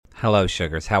Hello,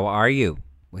 sugars. How are you?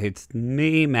 It's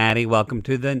me, Mattie. Welcome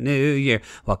to the new year.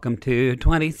 Welcome to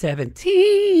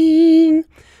 2017.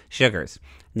 Sugars.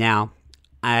 Now,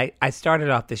 I started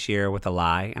off this year with a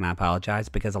lie, and I apologize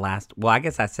because I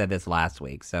guess I said this last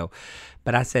week.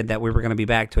 But I said that we were going to be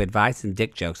back to advice and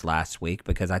dick jokes last week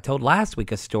because I told last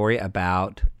week a story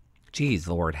about, geez,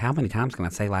 Lord, how many times can I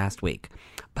say last week?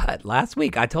 But last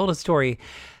week I told a story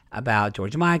about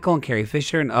George Michael and Carrie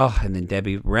Fisher and then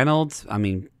Debbie Reynolds. I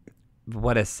mean,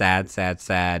 what a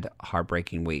sad,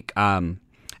 heartbreaking week. And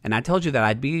I told you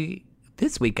that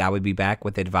this week I would be back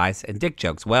with advice and dick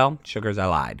jokes. Well, sugars, I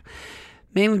lied.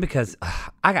 Mainly because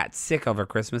I got sick over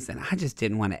Christmas and I just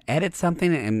didn't want to edit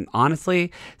something. And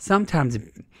honestly, sometimes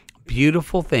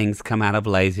beautiful things come out of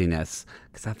laziness.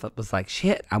 Because I was like,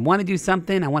 shit, I want to do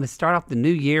something. I want to start off the new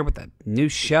year with a new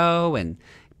show and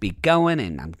be going.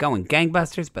 And I'm going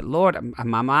gangbusters. But Lord,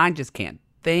 my mind just can't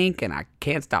think and I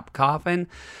can't stop coughing.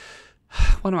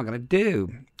 What am I going to do?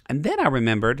 And then I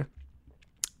remembered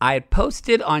I had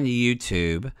posted on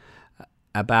YouTube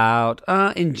about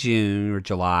in June or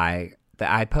July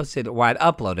that I'd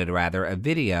uploaded a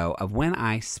video of when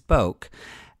I spoke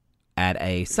at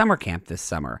a summer camp this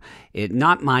summer.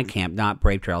 Not my camp, not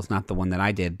Brave Trails, not the one that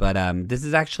I did, but this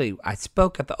is actually, I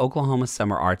spoke at the Oklahoma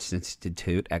Summer Arts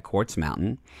Institute at Quartz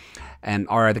Mountain,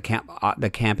 the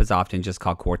camp is often just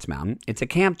called Quartz Mountain. It's a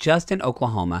camp just in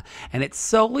Oklahoma, and it's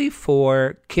solely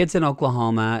for kids in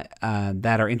Oklahoma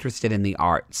that are interested in the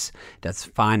arts. That's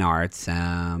fine arts,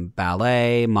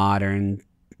 ballet, modern,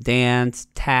 dance,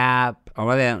 tap,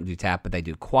 or they don't do tap, but they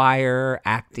do choir,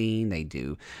 acting, they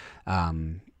do,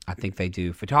 I think they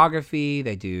do photography,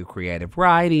 they do creative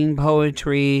writing,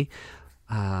 poetry,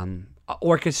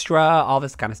 orchestra, all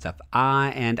this kind of stuff.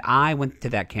 I went to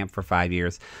that camp for 5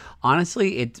 years.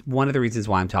 Honestly, it's one of the reasons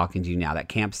why I'm talking to you now. That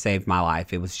camp saved my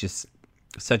life. It was just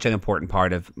such an important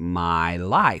part of my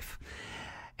life.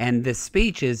 And this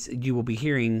speech you will be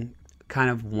hearing kind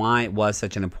of why it was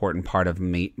such an important part of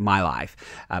my life.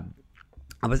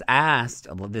 I was asked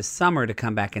this summer to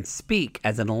come back and speak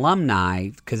as an alumni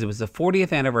because it was the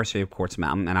 40th anniversary of Quartz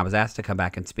Mountain, and I was asked to come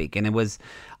back and speak. And it was,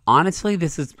 honestly,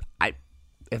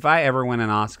 if I ever win an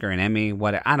Oscar, an Emmy,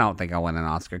 I don't think I'll win an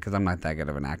Oscar because I'm not that good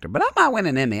of an actor, but I might win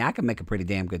an Emmy. I can make a pretty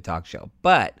damn good talk show.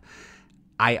 But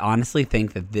I honestly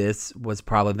think that this was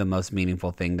probably the most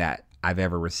meaningful thing that I've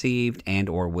ever received and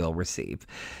or will receive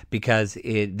because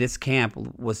this camp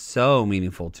was so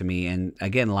meaningful to me and,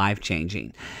 again,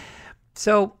 life-changing.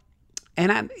 So,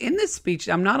 in this speech,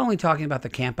 I'm not only talking about the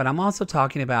camp, but I'm also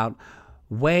talking about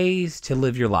ways to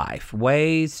live your life,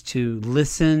 ways to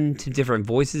listen to different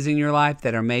voices in your life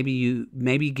that are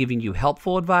maybe giving you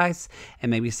helpful advice and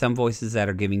maybe some voices that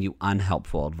are giving you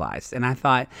unhelpful advice. And I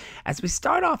thought, as we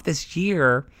start off this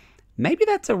year, maybe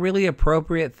that's a really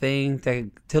appropriate thing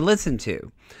to listen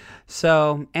to.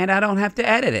 So, and I don't have to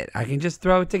edit it. I can just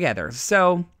throw it together.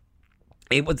 So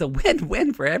it was a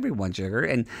win-win for everyone, sugar.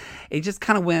 And it just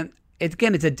kind of went,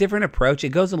 again, it's a different approach. It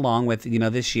goes along with,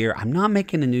 this year, I'm not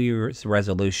making a New Year's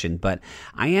resolution, but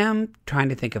I am trying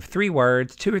to think of 2 or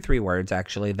 3 words,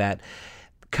 actually, that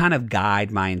kind of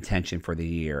guide my intention for the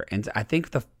year. And I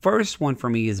think the first one for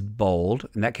me is bold.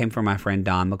 And that came from my friend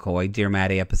Don McCoy, Dear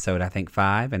Mattie episode, I think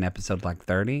 5, and episode like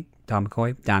 30. Don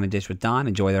McCoy, Down and Dish with Don.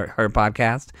 Enjoy her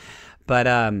podcast. But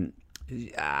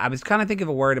I was kind of thinking of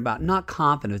a word about not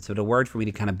confidence, but a word for me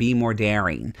to kind of be more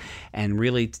daring and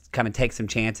really kind of take some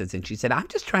chances. And she said, I'm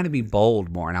just trying to be bold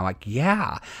more. And I'm like,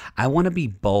 yeah, I want to be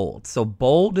bold. So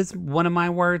bold is one of my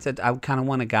words that I kind of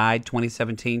want to guide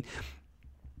 2017.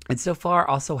 And so far,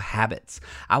 also habits.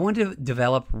 I want to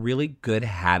develop really good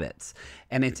habits.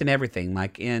 And it's in everything,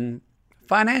 like in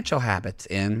financial habits,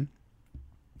 in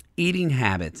eating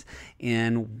habits,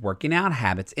 in working out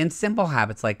habits, in simple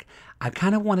habits. Like I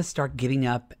kind of want to start getting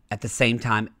up at the same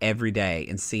time every day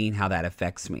and seeing how that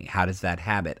affects me. How does that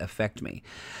habit affect me?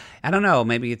 I don't know.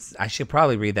 Maybe I should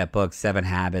probably read that book, 7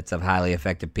 Habits of Highly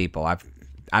Effective People.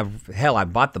 I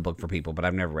bought the book for people, but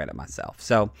I've never read it myself.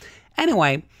 So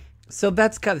anyway, so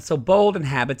that's so bold and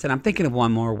habits. And I'm thinking of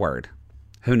one more word.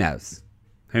 Who knows?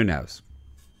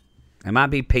 It might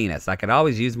be penis. I could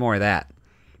always use more of that.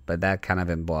 But that kind of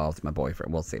involves my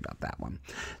boyfriend. We'll see about that one.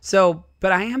 So,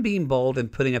 but I am being bold and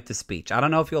putting up the speech. I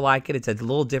don't know if you'll like it. It's a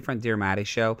little different Dear Mattie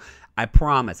show. I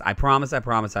promise.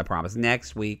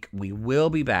 Next week, we will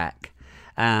be back.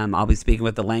 I'll be speaking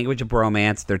with The Language of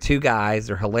Bromance. They're 2 guys.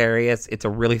 They're hilarious. It's a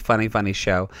really funny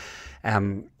show.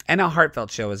 And a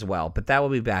heartfelt show as well. But that will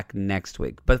be back next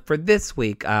week. But for this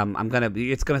week,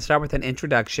 it's gonna start with an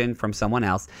introduction from someone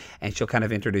else, and she'll kind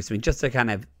of introduce me just to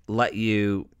kind of let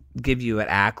you give you it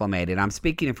acclimated. I'm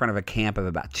speaking in front of a camp of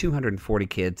about 240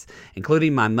 kids,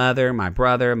 including my mother, my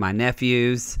brother, my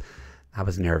nephews. I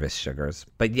was nervous, sugars.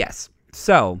 But yes,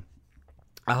 so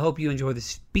I hope you enjoy the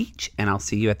speech, and I'll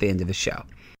see you at the end of the show.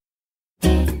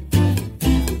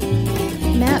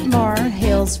 Matt Marr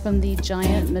hails from the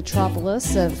giant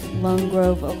metropolis of Lone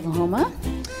Grove, Oklahoma,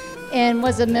 and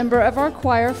was a member of our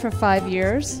choir for 5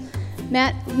 years.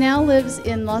 Matt now lives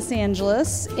in Los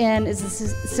Angeles and is a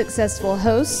successful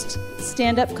host,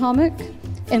 stand-up comic,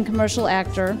 and commercial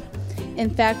actor. In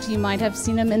fact, you might have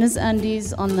seen him in his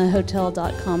undies on the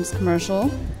Hotel.com's commercial.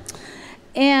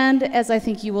 And as I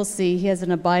think you will see, he has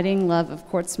an abiding love of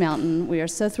Quartz Mountain. We are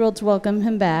so thrilled to welcome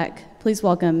him back. Please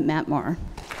welcome Matt Marr.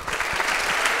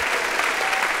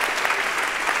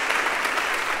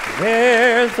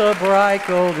 There's a bright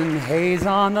golden haze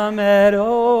on the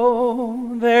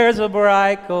meadow. There's a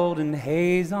bright golden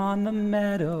haze on the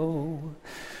meadow.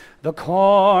 The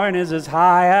corn is as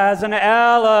high as an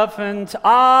elephant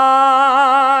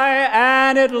eye,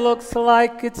 and it looks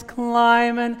like it's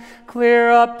climbing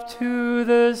clear up to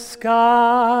the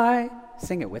sky.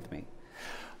 Sing it with me.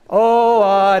 Oh,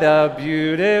 what a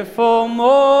beautiful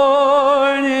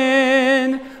morning.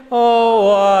 Oh,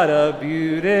 what a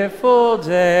beautiful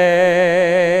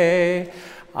day.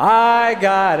 I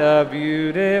got a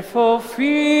beautiful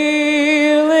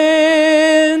feeling.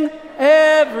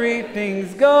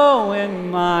 Everything's going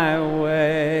my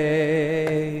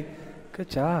way. Good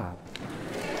job.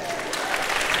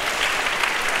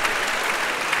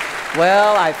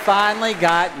 Well, I finally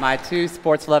got my two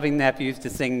sports-loving nephews to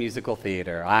sing musical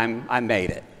theater. I made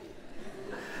it.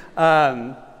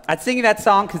 I'm singing that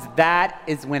song because that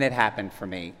is when it happened for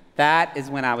me. That is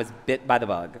when I was bit by the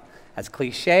bug. As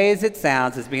cliche as it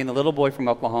sounds, as being the little boy from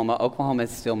Oklahoma, Oklahoma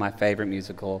is still my favorite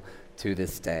musical to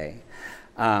this day.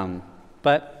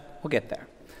 But we'll get there.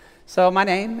 So my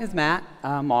name is Matt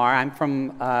Marr. I'm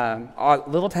from a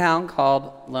little town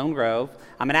called Lone Grove.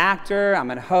 I'm an actor, I'm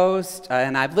a host,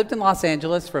 and I've lived in Los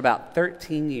Angeles for about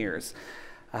 13 years.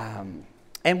 And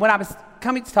when I was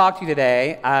coming to talk to you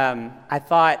today, I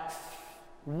thought,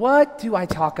 what do I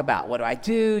talk about? What do I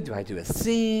do? Do I do a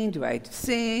scene? Do I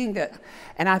sing?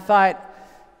 And I thought,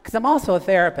 because I'm also a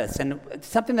therapist, and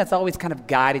something that's always kind of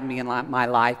guided me in my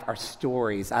life are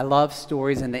stories. I love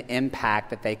stories and the impact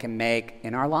that they can make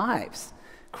in our lives.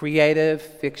 Creative,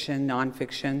 fiction,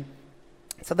 nonfiction.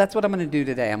 So that's what I'm going to do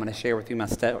today. I'm going to share with you my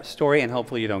story, and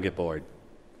hopefully you don't get bored.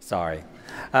 Sorry.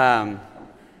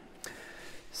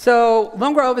 So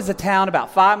Lone Grove is a town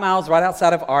about 5 miles right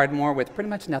outside of Ardmore with pretty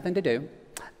much nothing to do.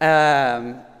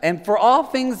 And for all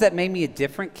things that made me a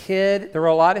different kid, there were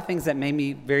a lot of things that made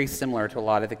me very similar to a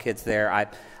lot of the kids there.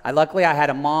 Luckily, I had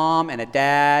a mom and a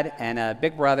dad and a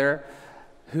big brother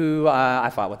who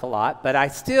I fought with a lot. But I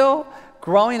still,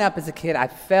 growing up as a kid, I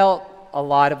felt a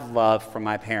lot of love from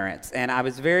my parents. And I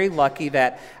was very lucky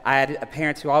that I had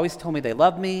parents who always told me they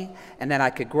loved me and that I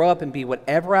could grow up and be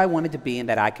whatever I wanted to be and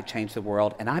that I could change the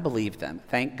world. And I believed them.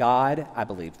 Thank God I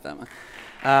believed them.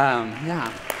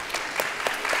 Yeah.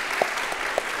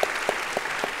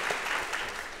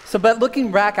 So, but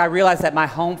looking back, I realized that my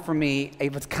home for me,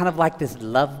 it was kind of like this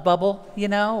love bubble, you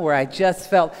know, where I just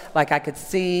felt like I could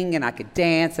sing and I could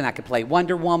dance and I could play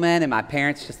Wonder Woman, and my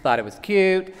parents just thought it was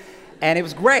cute, and it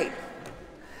was great.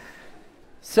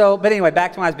 So, but anyway,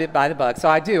 back to when I was bit by the bug. So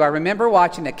I remember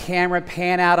watching the camera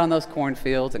pan out on those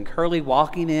cornfields and Curly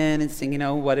walking in and singing,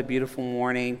 "Oh, what a beautiful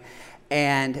morning."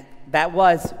 And that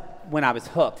was when I was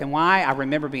hooked. And why I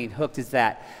remember being hooked is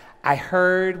that I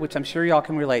heard, which I'm sure y'all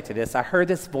can relate to this, I heard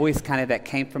this voice kind of that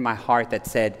came from my heart that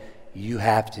said, "You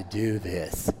have to do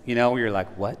this." You know, you're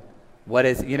like, what? What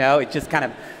is, you know, it just kind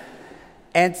of,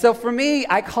 and so for me,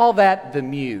 I call that the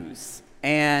muse.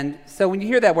 And so when you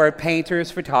hear that word, painters,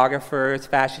 photographers,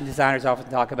 fashion designers often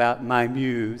talk about my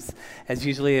muse as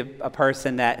usually a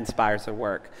person that inspires their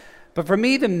work. But for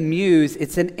me, the muse,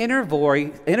 it's an inner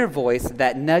voice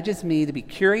that nudges me to be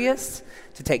curious,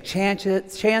 to take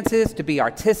chances, to be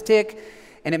artistic,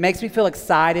 and it makes me feel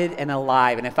excited and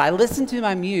alive. And if I listen to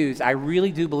my muse, I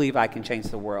really do believe I can change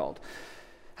the world.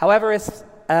 However, as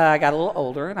I got a little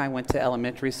older and I went to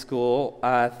elementary school,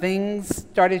 things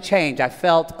started to change. I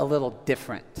felt a little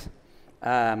different.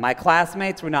 My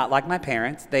classmates were not like my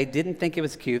parents. They didn't think it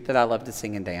was cute that I loved to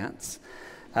sing and dance.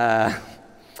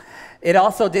 It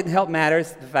also didn't help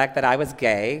matters the fact that I was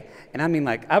gay, and I mean,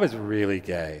 like, I was really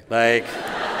gay. Like,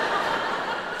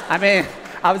 I mean,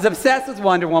 I was obsessed with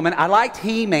Wonder Woman. I liked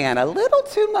He-Man a little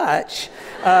too much.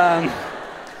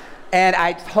 And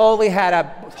I totally had a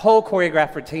whole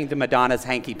choreographed routine to Madonna's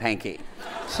Hanky Panky.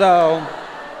 So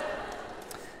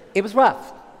it was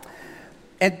rough.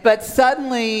 But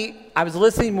suddenly, I was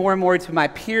listening more and more to my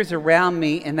peers around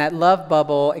me, and that love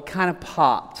bubble, it kind of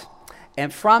popped.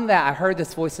 And from that, I heard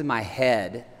this voice in my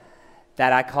head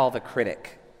that I call the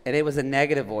critic. And it was a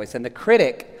negative voice. And the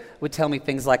critic would tell me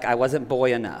things like I wasn't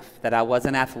boy enough, that I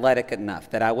wasn't athletic enough,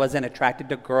 that I wasn't attracted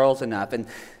to girls enough. And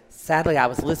sadly, I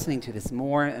was listening to this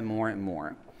more and more and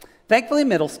more. Thankfully, in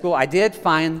middle school, I did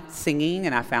find singing,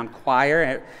 and I found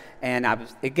choir, and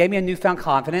it gave me a newfound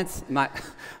confidence.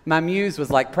 My muse was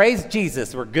like, praise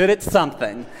Jesus, we're good at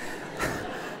something.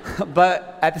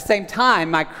 But at the same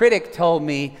time, my critic told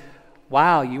me,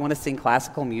 wow, you want to sing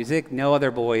classical music? No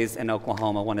other boys in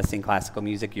Oklahoma want to sing classical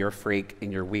music. You're a freak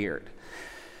and you're weird.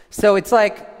 So it's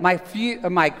like my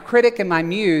critic and my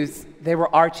muse, they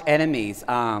were arch enemies,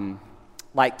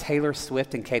 like Taylor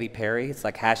Swift and Katy Perry. It's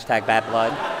like hashtag bad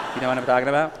blood. You know what I'm talking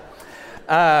about?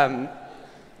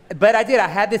 But I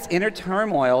had this inner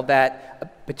turmoil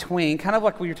that between, kind of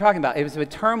like what you're talking about, it was a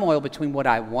turmoil between what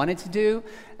I wanted to do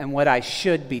and what I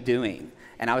should be doing.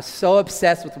 And I was so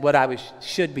obsessed with what I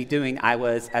should be doing, I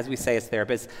was, as we say as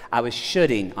therapists, I was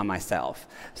shoulding on myself.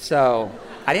 So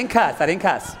I didn't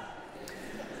cuss.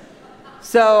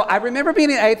 So I remember being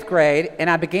in 8th grade, and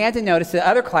I began to notice that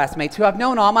other classmates who I've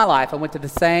known all my life, I went to the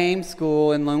same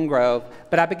school in Lone Grove,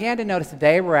 but I began to notice that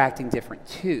they were acting different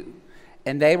too.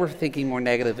 And they were thinking more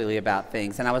negatively about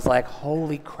things. And I was like,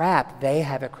 holy crap, they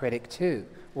have a critic too.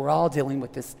 We're all dealing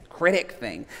with this critic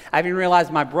thing. I even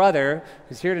realized my brother,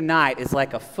 who's here tonight, is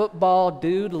like a football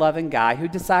dude-loving guy who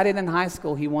decided in high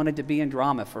school he wanted to be in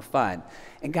drama for fun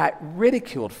and got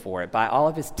ridiculed for it by all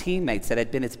of his teammates that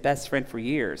had been his best friend for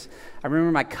years. I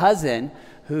remember my cousin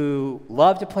who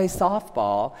loved to play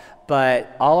softball,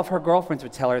 but all of her girlfriends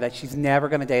would tell her that she's never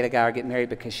going to date a guy or get married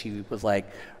because she was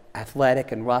like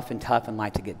athletic and rough and tough and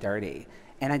liked to get dirty.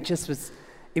 And it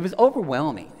was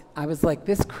overwhelming. I was like,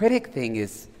 this critic thing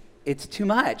it's too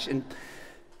much.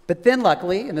 But then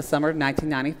luckily, in the summer of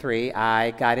 1993,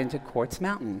 I got into Quartz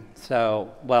Mountain.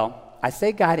 So, well, I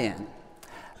say got in,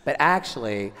 but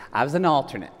actually, I was an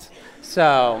alternate.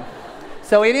 So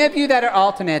any of you that are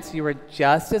alternates, you were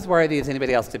just as worthy as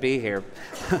anybody else to be here.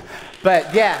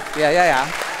 But yeah.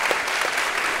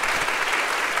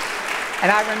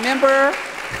 And I remember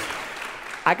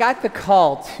I got the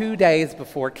call 2 days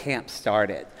before camp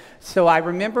started. So I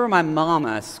remember my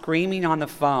mama screaming on the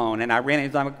phone, and I ran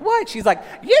in, I'm like, what? She's like,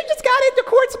 you just got into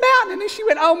Quartz Mountain. And then she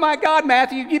went, oh my God,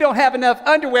 Matthew, you don't have enough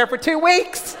underwear for 2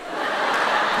 weeks.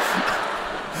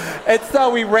 And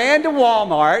so we ran to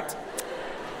Walmart,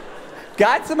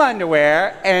 got some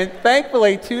underwear, and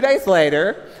thankfully 2 days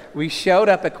later, we showed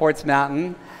up at Quartz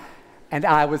Mountain, and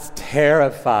I was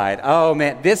terrified. Oh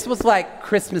man, this was like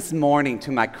Christmas morning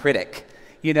to my critic.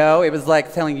 You know, it was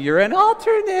like telling you, you're an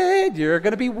alternate, you're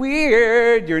going to be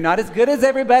weird, you're not as good as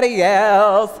everybody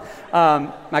else.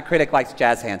 My critic likes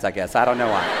jazz hands, I guess. I don't know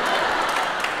why.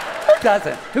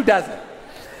 Who doesn't?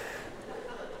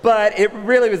 But it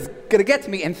really was going to get to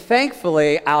me. And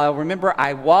thankfully, I'll remember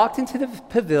I walked into the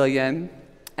pavilion,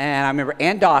 and I remember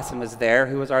Ann Dawson was there,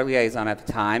 who was our liaison at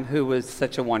the time, who was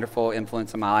such a wonderful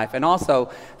influence in my life. And also,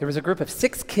 there was a group of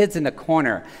 6 kids in the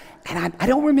corner. And I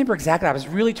don't remember exactly. I was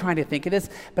really trying to think of this,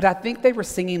 but I think they were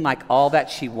singing like All That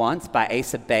She Wants by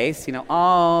Ace of Base. You know,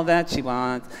 all that she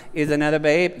wants is another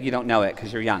babe. You don't know it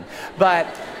because you're young. But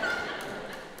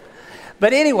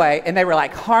anyway, and they were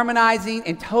like harmonizing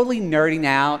and totally nerding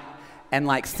out and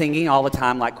like singing all the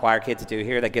time like choir kids do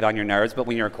here. They get on your nerves, but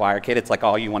when you're a choir kid, it's like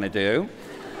all you want to do.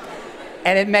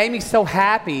 And it made me so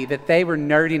happy that they were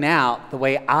nerding out the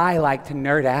way I like to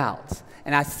nerd out.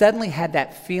 And I suddenly had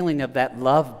that feeling of that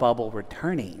love bubble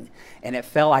returning, and it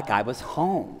felt like I was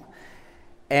home.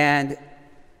 And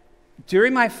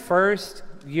during my first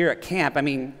year at camp, I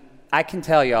mean, I can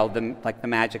tell y'all the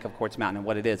magic of Quartz Mountain and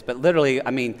what it is, but literally, I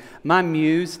mean, my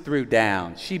muse threw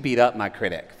down. She beat up my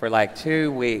critic for like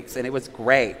 2 weeks, and it was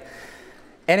great.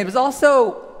 And it was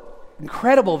also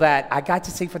incredible that I got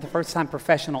to see for the first time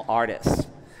professional artists.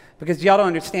 Because y'all don't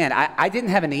understand, I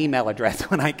didn't have an email address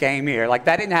when I came here. Like,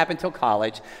 that didn't happen until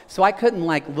college. So I couldn't,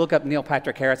 like, look up Neil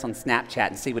Patrick Harris on Snapchat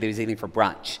and see what he was eating for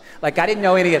brunch. Like, I didn't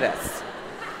know any of this.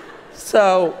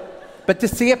 So, but to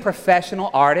see a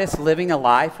professional artist living a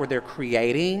life where they're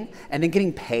creating and then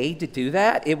getting paid to do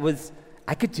that,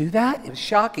 I could do that? It was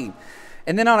shocking.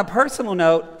 And then on a personal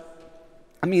note,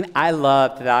 I mean, I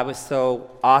loved that I was so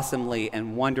awesomely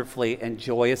and wonderfully and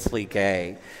joyously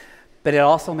gay. But it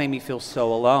also made me feel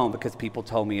so alone because people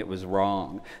told me it was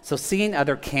wrong. So seeing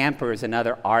other campers and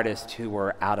other artists who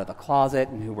were out of the closet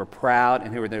and who were proud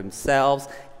and who were themselves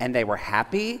and they were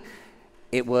happy,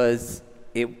 it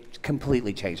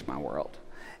completely changed my world.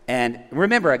 And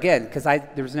remember, again, because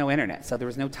there was no internet, so there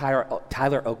was no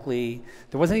Tyler Oakley,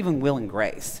 there wasn't even Will and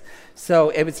Grace. So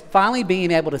it was finally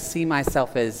being able to see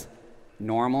myself as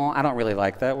normal. I don't really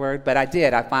like that word, but I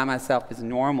did. I find myself as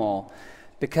normal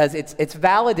because it's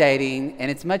validating,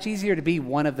 and it's much easier to be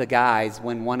one of the guys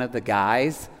when one of the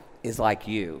guys is like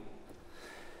you.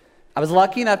 I was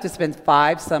lucky enough to spend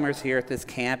 5 summers here at this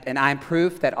camp, and I'm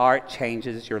proof that art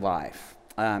changes your life.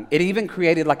 It even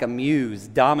created like a Muse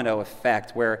domino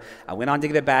effect where I went on to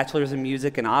get a bachelor's in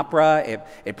music and opera.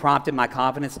 It prompted my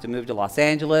confidence to move to Los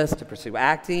Angeles to pursue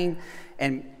acting.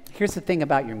 And here's the thing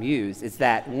about your Muse is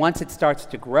that once it starts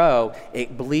to grow,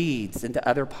 it bleeds into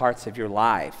other parts of your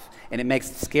life, and it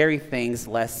makes scary things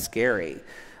less scary.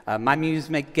 My Muse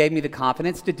gave me the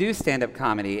confidence to do stand-up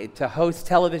comedy, to host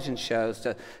television shows,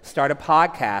 to start a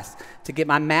podcast, to get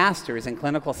my master's in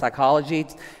clinical psychology,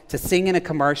 to sing in a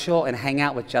commercial and hang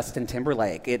out with Justin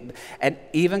Timberlake, and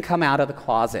even come out of the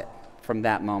closet from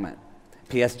that moment.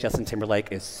 P.S. Justin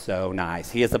Timberlake is so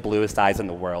nice. He has the bluest eyes in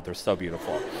the world. They're so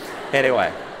beautiful.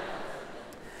 Anyway.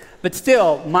 But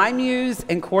still, my Muse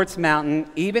in Quartz Mountain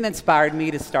even inspired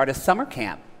me to start a summer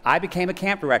camp. I became a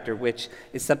camp director, which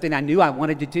is something I knew I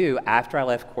wanted to do after I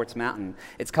left Quartz Mountain.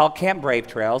 It's called Camp Brave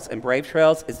Trails, and Brave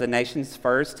Trails is the nation's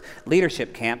first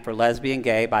leadership camp for lesbian,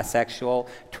 gay, bisexual,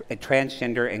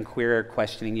 transgender, and queer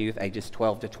questioning youth ages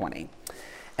 12 to 20.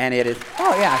 And it is,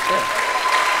 oh yeah,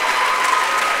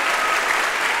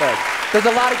 sure. Good. There's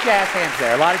a lot of jazz hands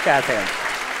there, a lot of jazz hands.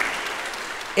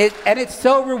 And it's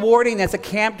so rewarding as a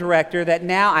camp director that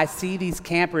now I see these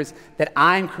campers that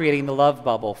I'm creating the love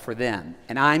bubble for them.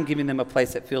 And I'm giving them a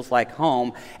place that feels like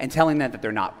home and telling them that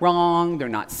they're not wrong, they're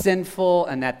not sinful,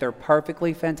 and that they're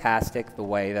perfectly fantastic the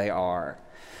way they are.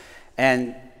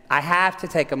 And I have to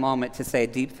take a moment to say a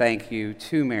deep thank you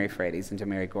to Mary Frades and to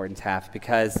Mary Gordon Taft,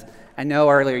 because I know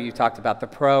earlier you talked about the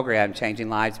program changing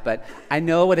lives, but I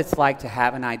know what it's like to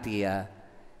have an idea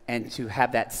and to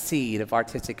have that seed of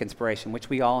artistic inspiration, which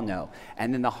we all know.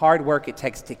 And then the hard work it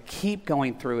takes to keep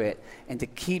going through it and to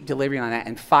keep delivering on that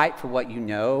and fight for what you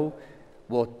know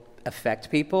will affect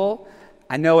people.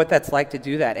 I know what that's like to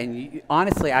do that. And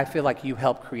honestly, I feel like you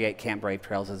helped create Camp Brave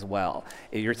Trails as well.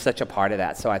 You're such a part of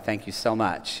that, so I thank you so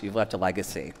much. You've left a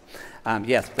legacy.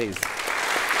 Yes, please.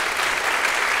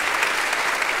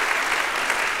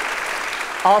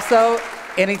 Also,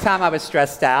 anytime I was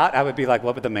stressed out, I would be like,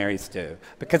 what would the Marys do?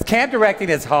 Because camp directing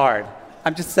is hard.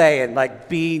 I'm just saying, like,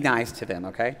 be nice to them,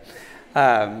 okay?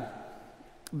 And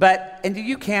to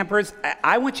you campers,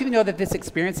 I want you to know that this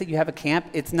experience that you have at camp,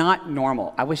 it's not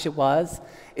normal. I wish it was.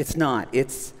 It's not.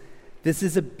 This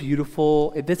is a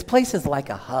beautiful, this place is like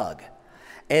a hug.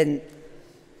 And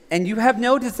you have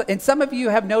and some of you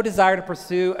have no desire to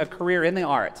pursue a career in the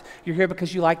arts. You're here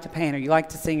because you like to paint, or you like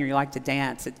to sing, or you like to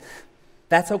dance.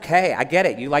 That's okay. I get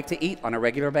it. You like to eat on a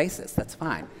regular basis. That's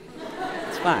fine.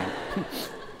 It's fine.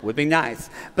 Would be nice.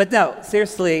 But no,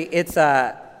 seriously,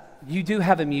 you do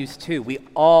have a muse too. We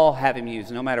all have a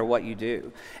muse, no matter what you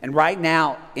do. And right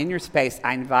now, in your space,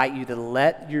 I invite you to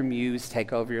let your muse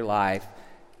take over your life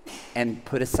and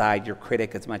put aside your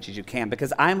critic as much as you can.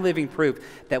 Because I'm living proof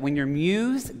that when your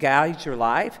muse guides your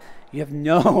life, you have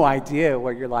no idea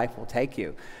where your life will take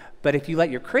you. But if you let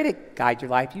your critic guide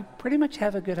your life, you pretty much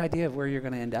have a good idea of where you're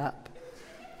going to end up.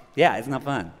 Yeah, it's not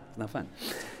fun. It's not fun.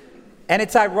 And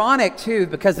it's ironic, too,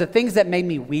 because the things that made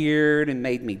me weird and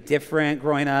made me different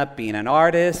growing up, being an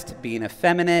artist, being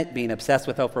effeminate, being obsessed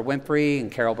with Oprah Winfrey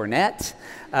and Carol Burnett,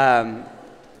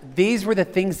 these were the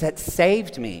things that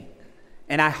saved me.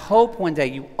 And I hope one day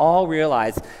you all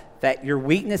realize that your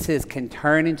weaknesses can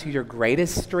turn into your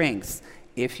greatest strengths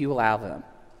if you allow them.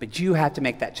 But you have to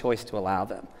make that choice to allow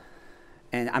them.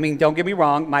 And I mean, don't get me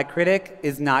wrong, my critic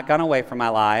is not gone away from my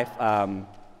life.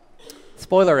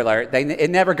 Spoiler alert, it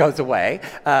never goes away.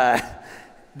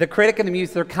 The critic and the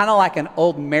muse, they're kind of like an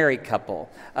old married couple.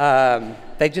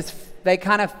 They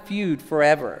kind of feud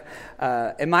forever.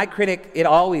 And my critic,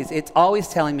 it's always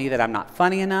telling me that I'm not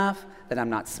funny enough, that I'm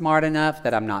not smart enough,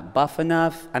 that I'm not buff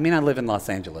enough. I mean, I live in Los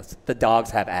Angeles. The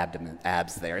dogs have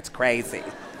abs there. It's crazy.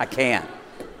 I can't.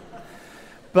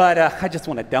 But I just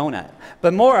want a donut.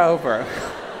 But moreover,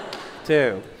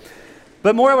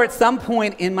 at some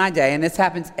point in my day, and this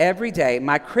happens every day,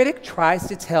 my critic tries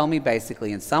to tell me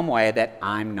basically in some way that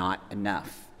I'm not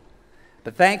enough.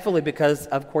 But thankfully, because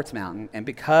of Quartz Mountain and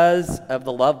because of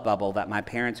the love bubble that my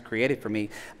parents created for me,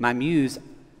 my muse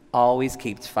always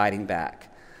keeps fighting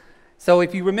back. So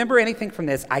if you remember anything from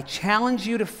this, I challenge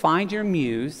you to find your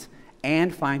muse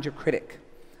and find your critic.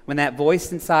 When that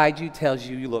voice inside you tells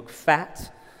you look fat,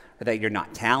 or that you're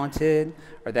not talented,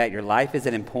 or that your life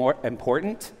isn't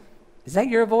important, is that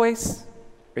your voice?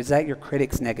 Or is that your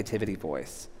critic's negativity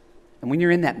voice? And when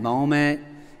you're in that moment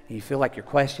and you feel like you're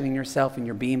questioning yourself and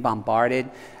you're being bombarded,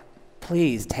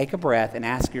 please take a breath and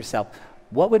ask yourself,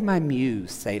 what would my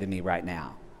muse say to me right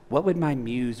now? What would my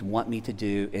muse want me to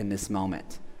do in this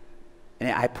moment? And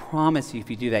I promise you, if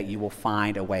you do that, you will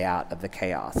find a way out of the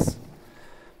chaos.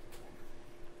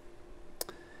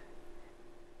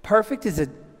 Perfect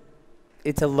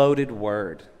it's a loaded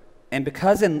word. And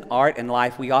because in art and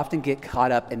life, we often get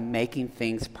caught up in making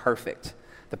things perfect.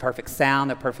 The perfect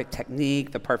sound, the perfect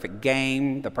technique, the perfect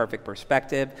game, the perfect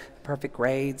perspective, the perfect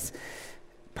grades.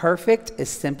 Perfect is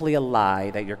simply a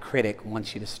lie that your critic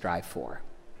wants you to strive for.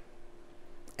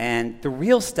 And the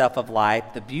real stuff of life,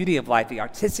 the beauty of life, the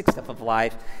artistic stuff of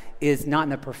life is not in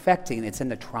the perfecting, it's in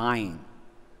the trying.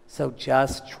 So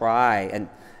just try and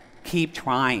keep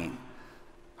trying.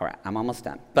 All right, I'm almost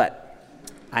done. But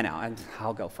I know,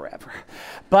 I'll go forever.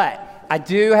 But I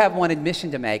do have one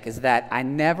admission to make, is that I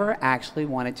never actually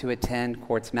wanted to attend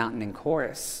Quartz Mountain in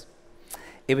chorus.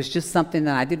 It was just something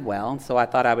that I did well, and so I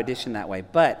thought I would audition that way.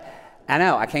 But I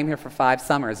know, I came here for 5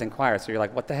 summers in choir, so you're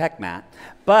like, what the heck, Matt?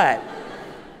 But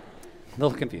a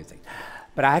little confusing.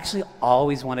 But I actually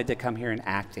always wanted to come here in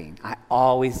acting. I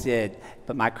always did.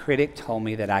 But my critic told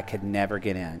me that I could never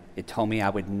get in. It told me I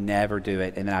would never do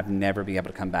it and that I'd never be able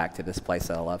to come back to this place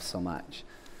that I love so much.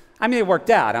 I mean, it worked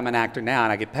out. I'm an actor now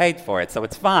and I get paid for it, so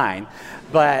it's fine.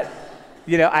 But,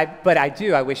 you know,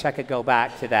 I wish I could go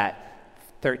back to that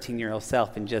 13-year-old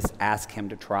self and just ask him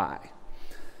to try.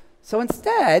 So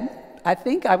instead, I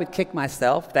think I would kick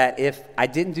myself that if I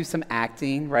didn't do some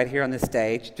acting right here on the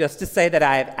stage, just to say that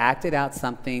I have acted out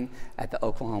something at the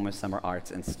Oklahoma Summer Arts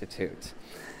Institute.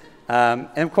 And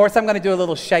of course, I'm going to do a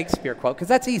little Shakespeare quote, because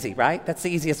that's easy, right? That's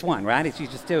the easiest one, right? Is you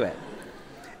just do it.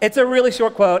 It's a really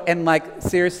short quote, and like,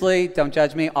 seriously, don't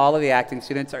judge me. All of the acting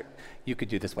students you could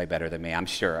do this way better than me, I'm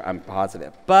sure, I'm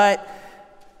positive. But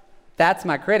that's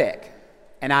my critic,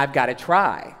 and I've got to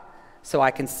try. So I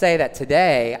can say that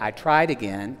today I tried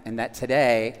again, and that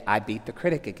today I beat the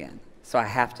critic again. So I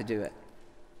have to do it.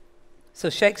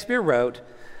 So Shakespeare wrote,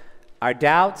 "Our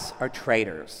doubts are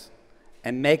traitors,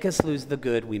 and make us lose the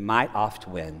good we might oft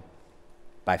win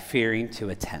by fearing to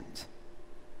attempt."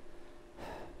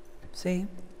 See,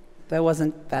 that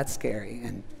wasn't that scary.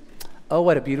 And oh,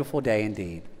 what a beautiful day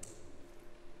indeed.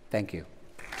 Thank you.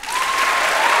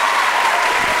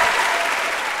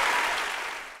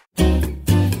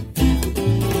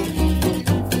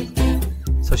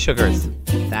 So sugars,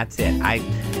 that's it.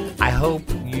 I hope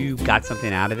you got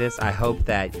something out of this. I hope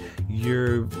that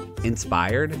you're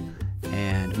inspired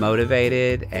and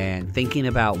motivated and thinking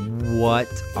about what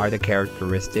are the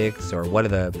characteristics or what are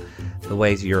the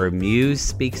ways your muse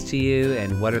speaks to you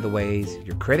and what are the ways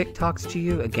your critic talks to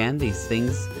you. Again, these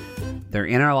things, they're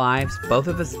in our lives. Both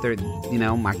of us, they're, you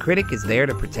know, my critic is there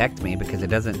to protect me because it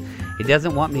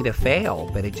doesn't want me to fail,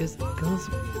 but it just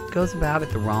goes about it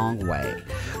the wrong way.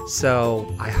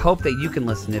 So I hope that you can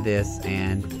listen to this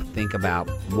and think about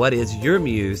what is your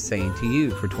muse saying to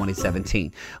you for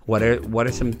 2017. What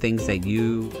are some things that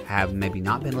you have maybe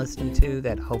not been listening to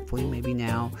that hopefully maybe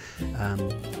now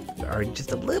are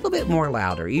just a little bit more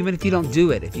louder. Even if you don't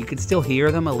do it, if you can still hear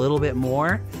them a little bit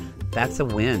more, that's a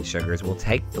win, sugars. We'll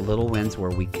take the little wins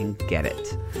where we can get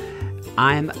it.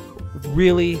 I'm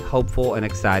really hopeful and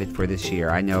excited for this year.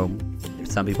 I know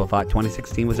some people thought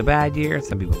 2016 was a bad year.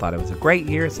 Some people thought it was a great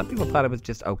year. Some people thought it was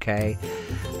just okay.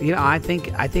 You know, I think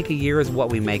a year is what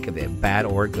we make of it, bad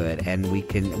or good, and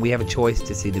we have a choice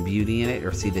to see the beauty in it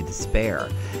or see the despair.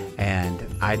 And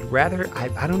I'd rather,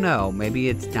 I don't know, maybe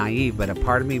it's naive, but a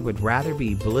part of me would rather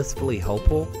be blissfully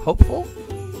hopeful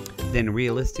than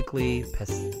realistically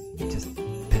just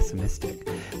pessimistic.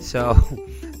 So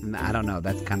I don't know.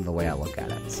 That's kind of the way I look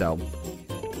at it. So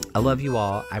I love you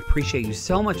all. I appreciate you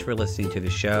so much for listening to the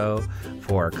show,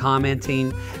 for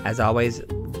commenting. As always,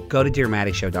 go to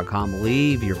DearMattieShow.com.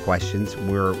 Leave your questions.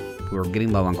 We're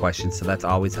getting low on questions, so that's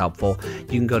always helpful.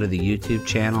 You can go to the YouTube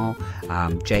channel.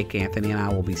 Jake, Anthony, and I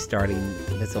will be starting.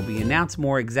 This will be announced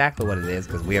more exactly what it is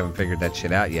because we haven't figured that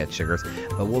shit out yet, sugars.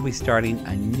 But we'll be starting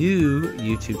a new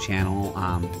YouTube channel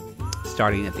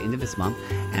starting at the end of this month,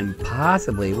 and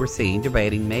possibly we're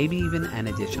debating maybe even an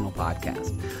additional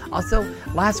podcast. Also,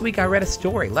 last week I read a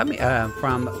story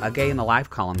from a Gay in the Life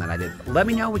column that I did. Let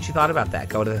me know what you thought about that.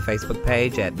 Go to the Facebook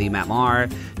page at The Matt Marr,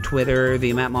 Twitter,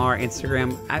 The Matt Marr,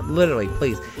 Instagram. Literally,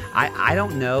 please. I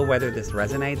don't know whether this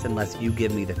resonates unless you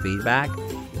give me the feedback.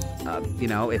 You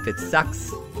know, if it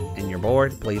sucks and you're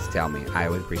bored, please tell me. I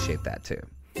would appreciate that too.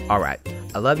 All right.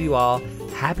 I love you all.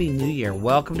 Happy New Year.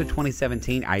 Welcome to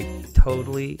 2017. I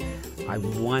totally I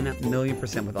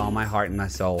 1,000,000% with all my heart and my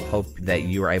soul hope that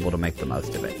you are able to make the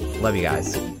most of it. Love you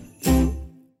guys.